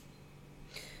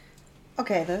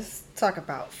Okay, let's talk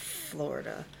about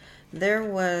Florida. There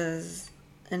was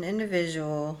an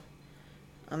individual,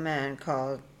 a man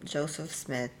called Joseph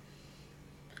Smith,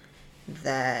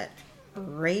 that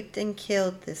raped and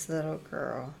killed this little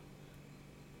girl.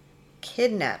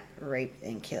 Kidnapped, raped,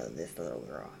 and killed this little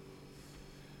girl.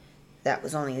 That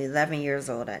was only 11 years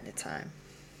old at the time.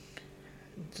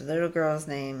 The little girl's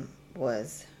name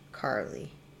was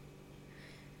Carly.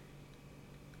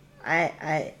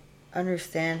 I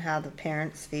understand how the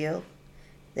parents feel.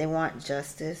 They want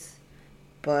justice,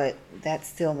 but that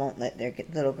still won't let their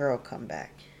little girl come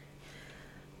back.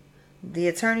 The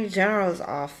Attorney General's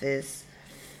office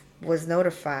was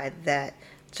notified that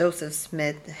Joseph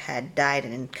Smith had died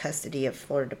in custody of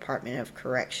Florida Department of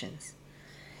Corrections.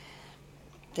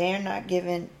 They're not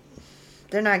giving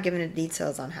the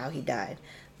details on how he died,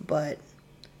 but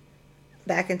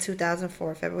back in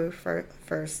 2004, February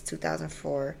 1st,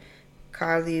 2004,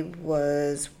 Carly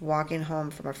was walking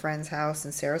home from a friend's house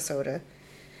in Sarasota.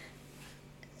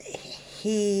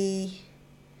 He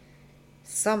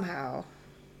somehow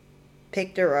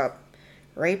picked her up,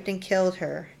 raped and killed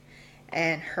her,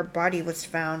 and her body was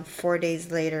found 4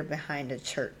 days later behind a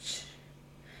church.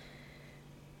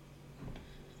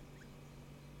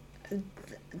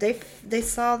 They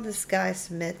saw this guy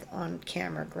Smith on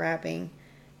camera grabbing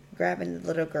the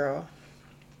little girl,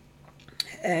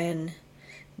 and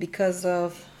because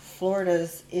of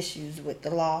Florida's issues with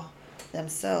the law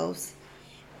themselves,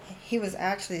 he was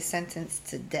actually sentenced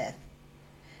to death.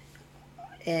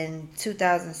 In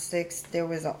 2006, there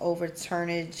was an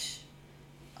overturnage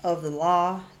of the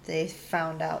law. They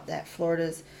found out that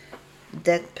Florida's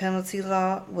death penalty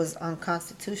law was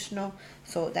unconstitutional,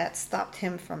 so that stopped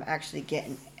him from actually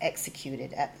getting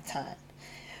executed at the time.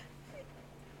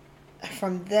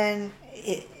 From then,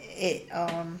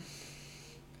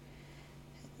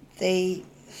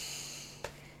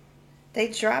 they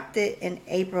dropped it in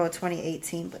April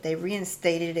 2018, but they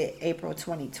reinstated it April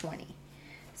 2020,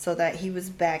 so that he was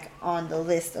back on the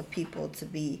list of people to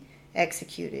be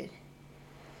executed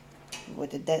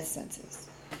with the death sentence.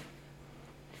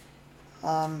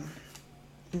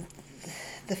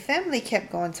 The family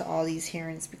kept going to all these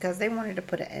hearings because they wanted to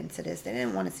put an end to this. They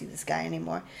didn't want to see this guy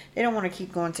anymore. They don't want to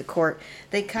keep going to court.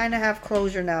 They kind of have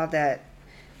closure now that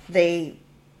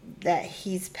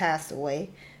he's passed away,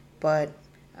 but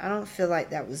I don't feel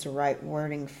like that was the right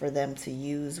wording for them to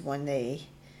use when they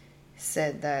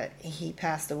said that he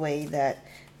passed away, that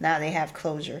now they have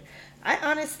closure. I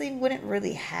honestly wouldn't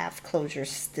really have closure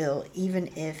still, even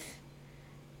if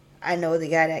I know the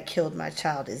guy that killed my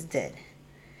child is dead.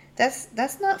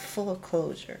 That's not full of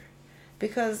closure,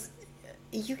 because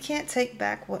you can't take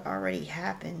back what already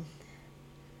happened.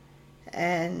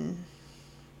 And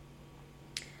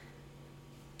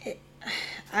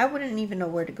I wouldn't even know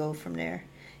where to go from there.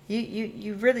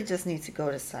 You really just need to go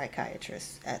to a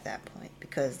psychiatrist at that point,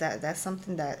 because that's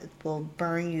something that will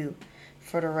burn you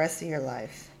for the rest of your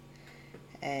life.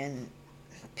 And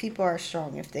people are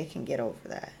strong if they can get over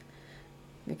that,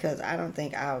 because I don't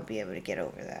think I would be able to get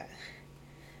over that.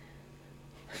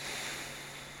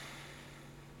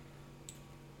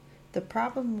 The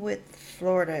problem with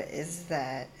Florida is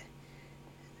that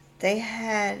they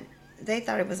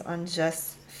thought it was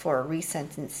unjust for a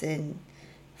resentencing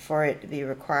for it to be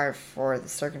required for the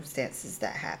circumstances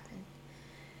that happened.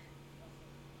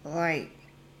 Like,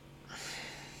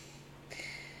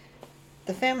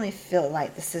 the family feel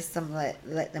like the system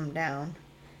let them down,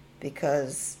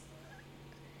 because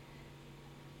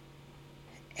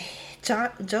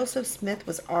Joseph Smith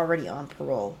was already on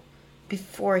parole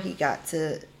before he got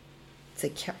to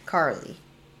Carly.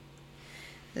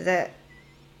 That,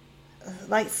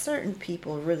 like, certain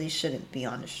people really shouldn't be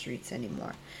on the streets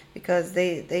anymore, because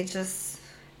they just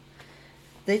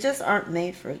aren't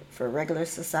made for regular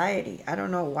society. I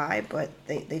don't know why, but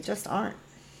they just aren't.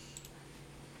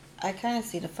 I kind of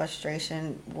see the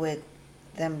frustration with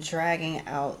them dragging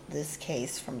out this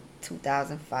case from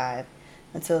 2005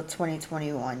 until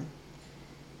 2021.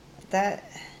 That's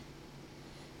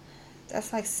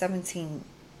like 17,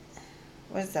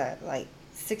 what is that, like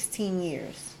 16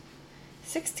 years.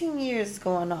 16 years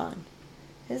going on.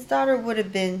 His daughter would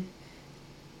have been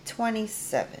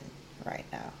 27 right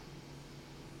now.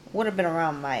 Would have been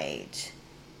around my age.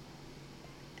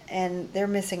 And they're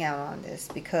missing out on this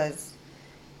because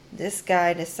this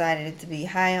guy decided to be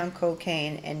high on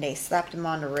cocaine, and they slapped him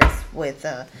on the wrist with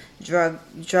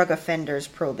drug offenders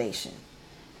probation.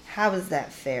 How is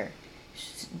that fair?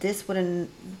 This wouldn't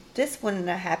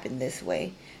have happened this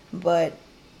way, but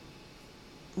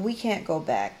we can't go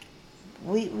back.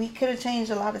 We could have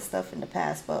changed a lot of stuff in the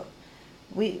past, but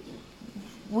we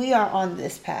are on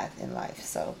this path in life,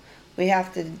 so We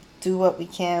have to do what we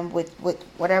can with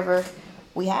whatever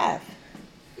we have.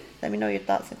 Let me know your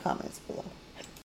thoughts and comments below.